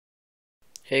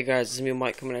Hey guys, this is me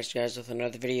Mike coming at you guys with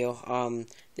another video.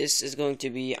 This is going to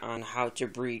be on how to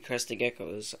breed Crested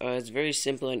Geckos. It's very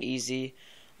simple and easy.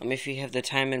 If you have the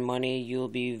time and money, you'll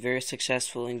be very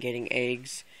successful in getting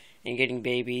eggs and getting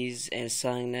babies and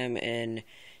selling them, and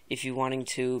if you're wanting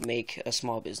to make a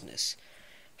small business.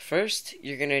 First,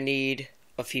 you're going to need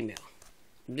a female.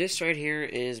 This right here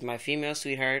is my female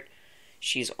sweetheart.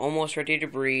 She's almost ready to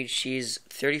breed. She's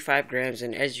 35 grams,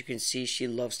 and as you can see, she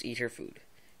loves to eat her food,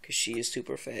 because she is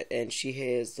super fat, and she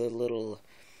has the little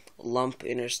lump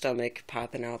in her stomach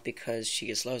popping out because she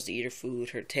just loves to eat her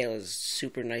food. Her tail is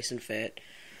super nice and fat.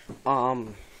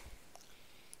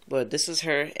 But this is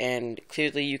her, and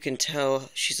clearly you can tell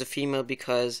she's a female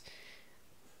because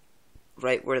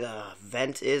right where the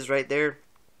vent is right there,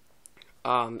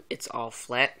 it's all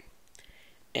flat,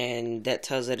 and that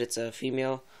tells that it's a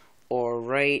female. Or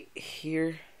right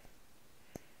here,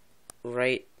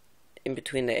 right in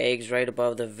between the eggs, right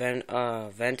above the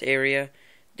vent area,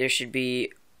 there should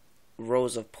be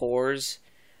rows of pores.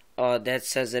 That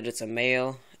says that it's a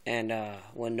male, and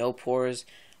when no pores,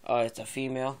 it's a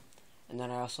female. And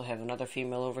then I also have another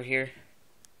female over here.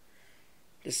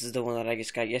 This is the one that I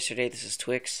just got yesterday. This is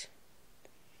Twix.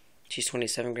 She's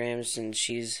 27 grams, and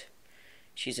she's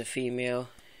a female.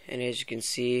 And as you can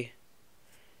see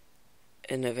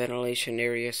in the ventilation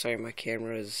area, sorry, my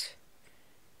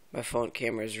phone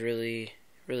camera is really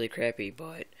crappy,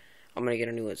 but I'm gonna get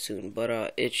a new one soon.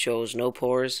 But it shows no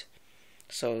pores,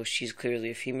 so she's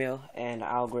clearly a female. And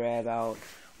I'll grab out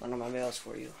one of my males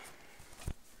for you.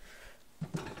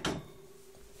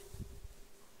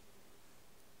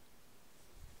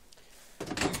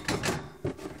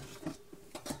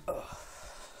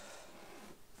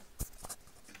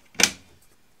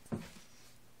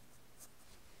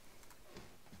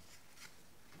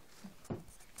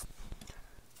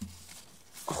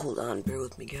 Hold on, bear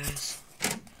with me, guys.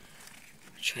 I'm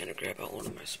trying to grab out one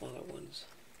of my smaller ones.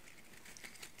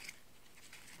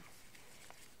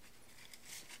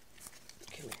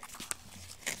 Come here.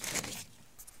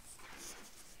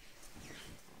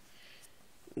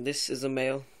 This is a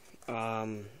male.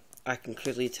 I can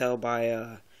clearly tell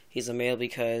by he's a male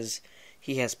because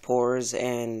he has pores,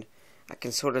 and I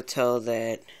can sort of tell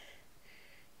that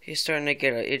he's starting to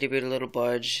get a itty bitty little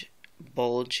bulge,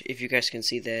 if you guys can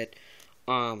see that.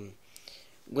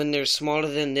 When they're smaller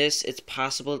than this, it's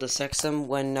possible to sex them.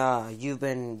 When you've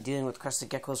been dealing with Crested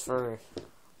Geckos for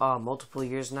multiple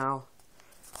years now.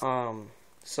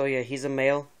 So yeah, he's a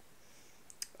male,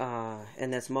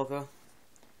 and that's Mocha,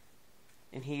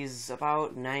 and he's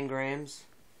about 9 grams.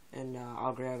 And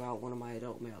I'll grab out one of my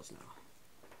adult males now.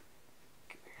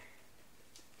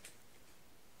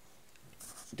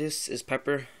 This is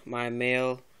Pepper, my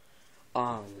male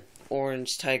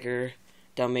orange tiger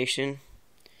Dalmatian.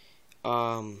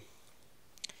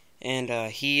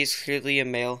 He is clearly a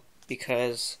male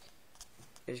because,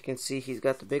 as you can see, he's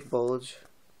got the big bulge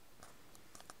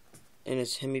in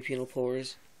his hemipenal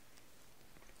pores.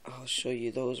 I'll show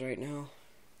you those right now.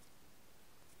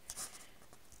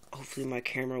 Hopefully my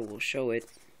camera will show it.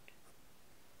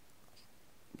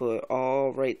 But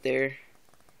all right there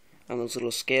on those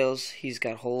little scales, he's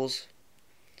got holes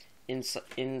in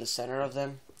the center of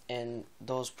them, and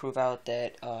those prove out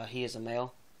that he is a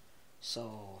male.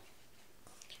 So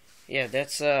yeah,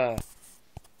 that's a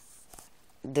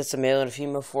male and a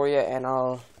female for you, and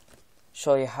I'll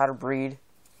show you how to breed.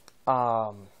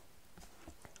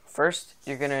 First,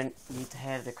 you're gonna need to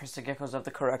have the Crested Geckos of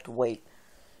the correct weight,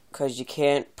 because you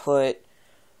can't put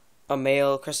a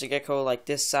male Crested Gecko like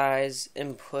this size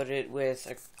and put it with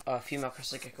a female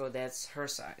Crested Gecko that's her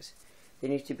size. They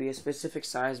need to be a specific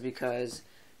size because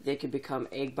they could become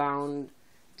egg bound.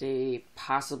 They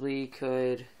possibly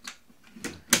could,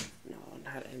 no,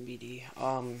 not MBD.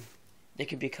 They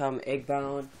could become egg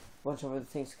bound. A bunch of other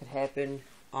things could happen.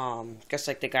 Just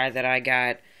like the guy that I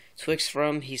got Twix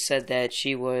from, he said that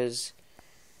she was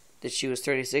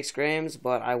 36 grams,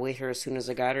 but I weighed her as soon as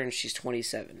I got her, and she's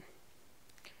 27.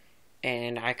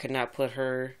 And I could not put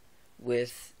her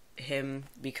with him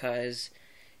because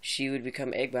she would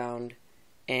become egg bound,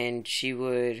 and she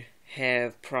would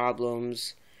have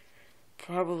problems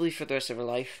probably for the rest of her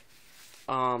life.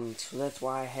 So that's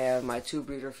why I have my 2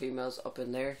 breeder females up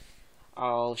in there.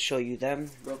 I'll show you them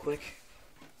real quick.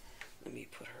 Let me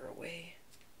put her away.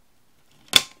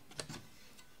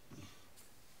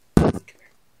 Come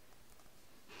here.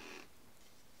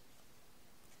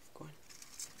 Go on.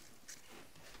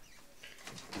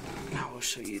 Now I'll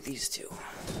show you these 2.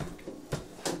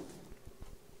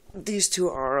 These 2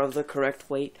 are of the correct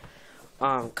weight.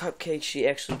 Cupcake, she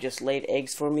actually just laid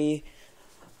eggs for me.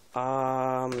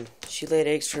 She laid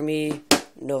eggs for me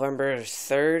November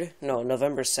 3rd, no,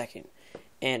 November 2nd.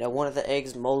 And one of the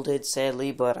eggs molded,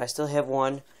 sadly, but I still have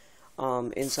one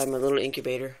inside my little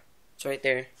incubator. It's right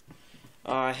there.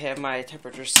 I have my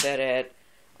temperature set at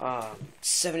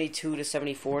 72 to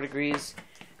 74 degrees,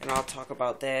 and I'll talk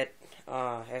about that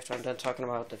after I'm done talking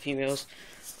about the females.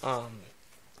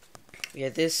 We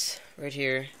have this right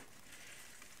here.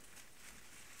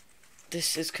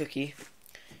 This is Cookie.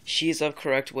 She's of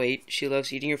correct weight. She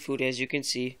loves eating her food, as you can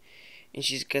see, and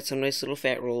she's got some nice little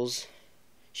fat rolls.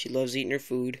 She loves eating her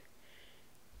food,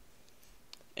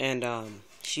 and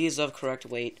she is of correct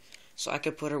weight. So I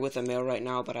could put her with a male right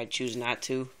now, but I choose not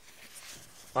to,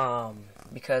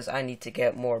 because I need to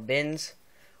get more bins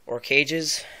or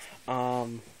cages. I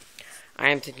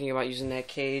am thinking about using that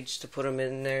cage to put them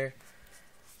in there.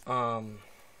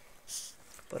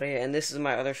 But yeah, and this is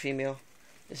my other female.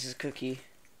 This is Cookie.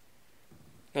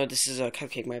 No, this is a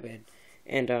Cupcake, my bad.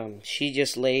 And she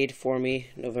just laid for me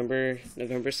November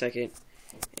 2nd.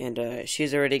 And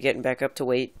she's already getting back up to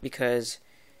weight because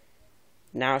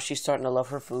now she's starting to love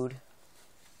her food.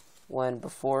 When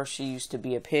before she used to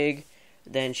be a pig,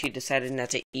 then she decided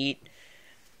not to eat.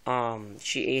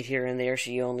 She ate here and there.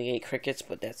 She only ate crickets,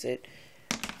 but that's it.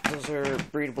 Those are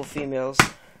breedable females.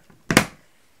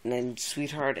 And then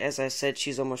Sweetheart, as I said,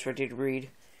 she's almost ready to breed.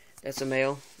 That's a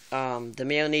male. The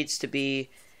male needs to be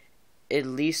at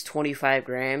least 25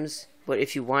 grams, but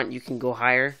if you want, you can go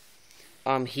higher.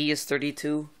 He is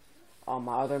 32.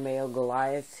 My other male,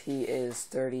 Goliath, he is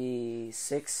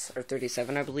 36 or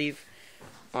 37, I believe.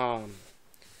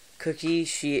 Cookie,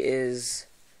 she is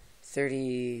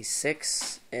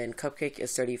 36, and Cupcake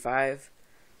is 35.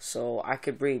 So I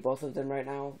could breed both of them right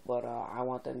now, but I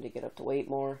want them to get up to weight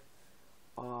more.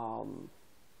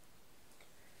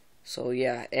 So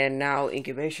yeah, and now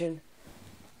incubation.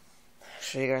 I'll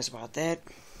show you guys about that.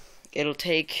 It'll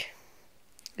take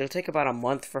about a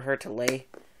month for her to lay,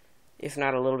 if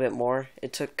not a little bit more.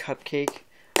 It took Cupcake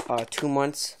 2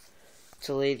 months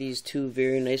to lay these 2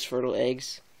 very nice fertile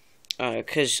eggs.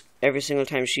 Because every single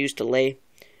time she used to lay,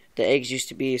 the eggs used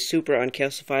to be super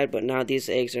uncalcified, but now these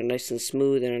eggs are nice and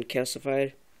smooth and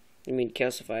uncalcified.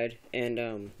 Calcified.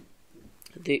 And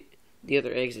the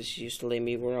other eggs that she used to lay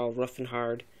me were all rough and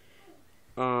hard.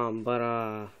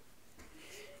 Yeah,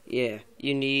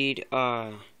 you need,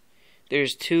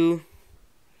 there's two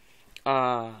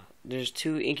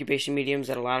incubation mediums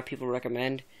that a lot of people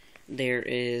recommend. There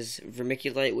is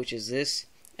vermiculite, which is this,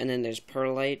 and then there's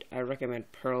perlite. I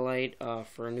recommend perlite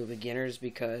for new beginners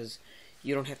because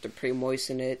you don't have to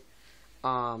pre-moisten it.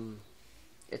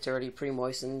 It's already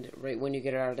pre-moistened right when you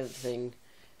get it out of the thing,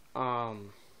 out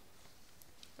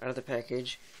of the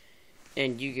package,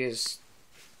 and you just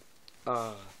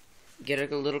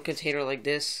get a little container like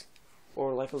this,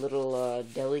 or like a little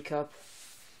deli cup,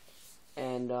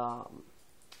 and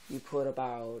you put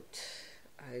about,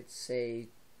 I'd say,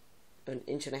 1.5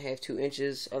 inches, 2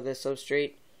 inches of the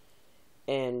substrate,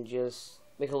 and just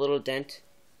make a little dent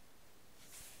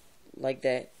like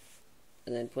that,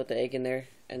 and then put the egg in there,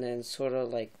 and then sort of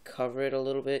like cover it a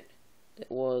little bit.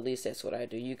 Well, at least that's what I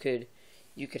do. You could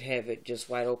have it just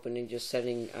wide open and just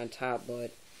setting on top,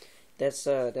 but that's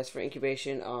for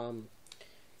incubation.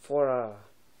 For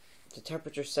the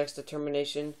temperature sex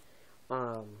determination,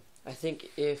 I think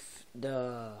if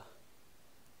the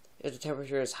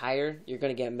temperature is higher, you're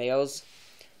gonna get males.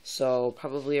 So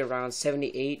probably around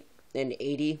 78 and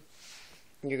 80,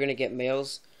 you're gonna get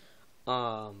males.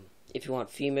 If you want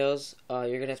females,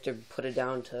 you're gonna have to put it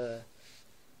down to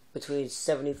between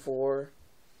 74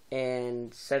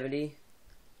 and 70,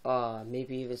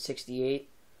 maybe even 68.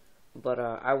 But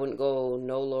I wouldn't go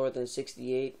no lower than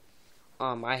 68.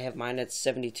 I have mine at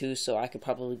 72, so I could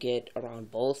probably get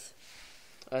around both.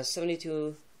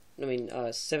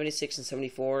 76 and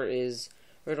 74 is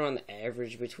right around the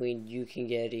average between you can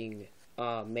getting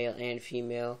male and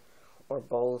female, or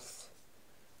both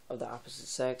of the opposite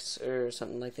sex, or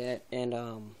something like that. And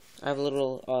I have a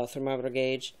little thermometer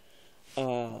gauge,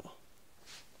 not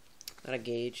a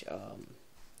gauge,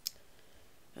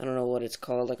 I don't know what it's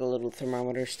called, like a little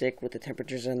thermometer stick with the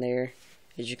temperatures on there.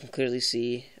 As you can clearly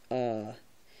see, it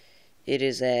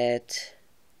is at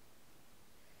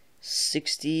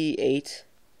 68.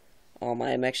 I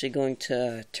am actually going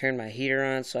to turn my heater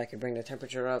on so I can bring the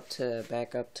temperature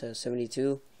back up to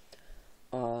 72.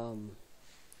 So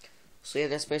yeah,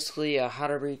 that's basically how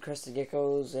to breed crested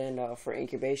geckos and for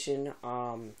incubation.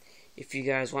 If you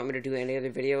guys want me to do any other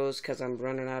videos, because I'm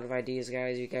running out of ideas,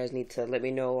 guys, you guys need to let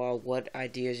me know what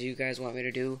ideas you guys want me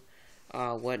to do,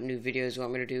 what new videos you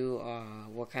want me to do,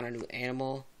 what kind of new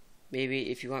animal, maybe,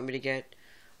 if you want me to get.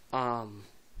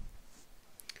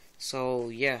 So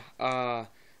yeah,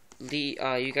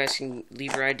 you guys can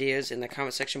leave your ideas in the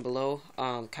comment section below.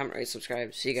 Comment, rate,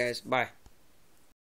 subscribe. See you guys. Bye.